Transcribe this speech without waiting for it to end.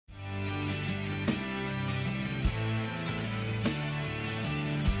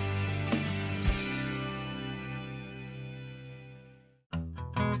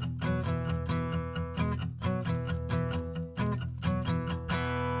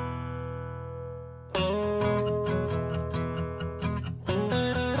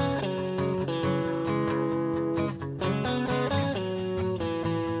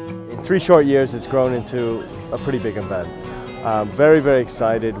3 short years, it's grown into a pretty big event. Very, very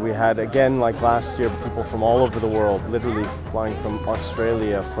excited. We had, again, like last year, people from all over the world, literally flying from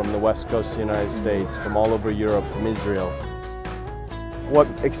Australia, from the west coast of the United States, from all over Europe, from Israel. What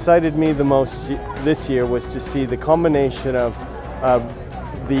excited me the most this year was to see the combination of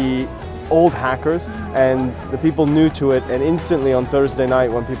the old hackers and the people new to it, and instantly on Thursday night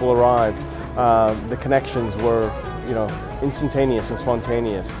when people arrived, the connections were, instantaneous and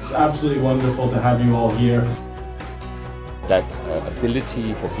spontaneous. It's absolutely wonderful to have you all here. That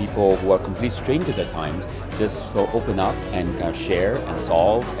ability for people who are complete strangers at times just to open up and kind of share and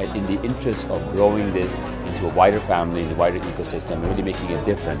solve, and in the interest of growing this into a wider family, in a wider ecosystem, and really making a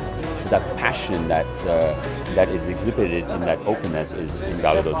difference. So that passion that is exhibited in that openness is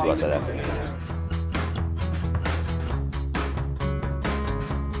invaluable to us at Anthemis.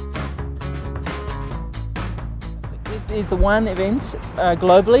 This is the one event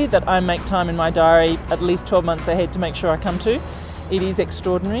globally that I make time in my diary at least 12 months ahead to make sure I come to. It is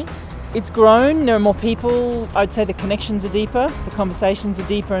extraordinary. It's grown, there are more people, I'd say the connections are deeper, the conversations are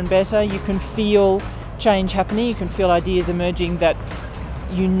deeper and better. You can feel change happening, you can feel ideas emerging that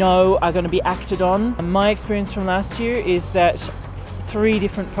are going to be acted on. My experience from last year is that 3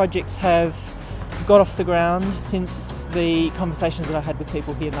 different projects have got off the ground since the conversations that I had with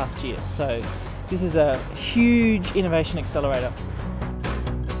people here last year. So this is a huge innovation accelerator.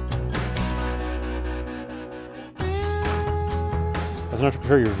 As an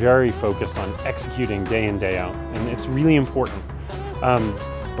entrepreneur, you're very focused on executing day in, day out, and it's really important.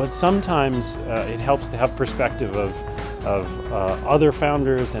 But sometimes it helps to have perspective of other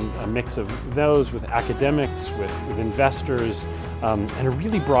founders and a mix of those with academics, with investors, and a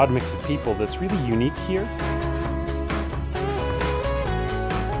really broad mix of people that's really unique here.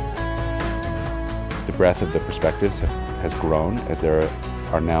 The breadth of the perspectives has grown as there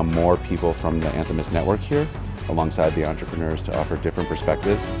are now more people from the Anthemis network here, alongside the entrepreneurs, to offer different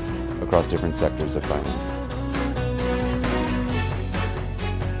perspectives across different sectors of finance.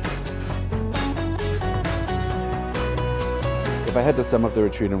 If I had to sum up the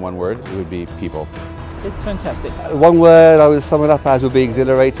retreat in one word, it would be people. It's fantastic. One word I would sum it up as would be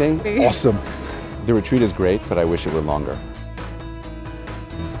exhilarating. Awesome. The retreat is great, but I wish it were longer.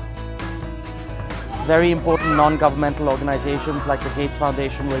 Very important non-governmental organizations like the Gates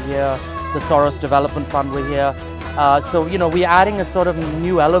Foundation were here, the Soros Development Fund were here. So we're adding a sort of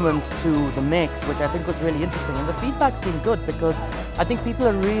new element to the mix, which I think was really interesting. And the feedback's been good because I think people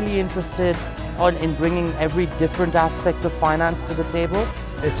are really interested in bringing every different aspect of finance to the table.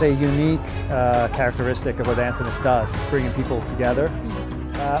 It's a unique characteristic of what Anthemis does. It's bringing people together.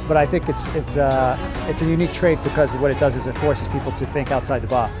 But I think it's a unique trait because what it does is it forces people to think outside the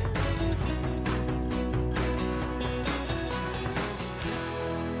box.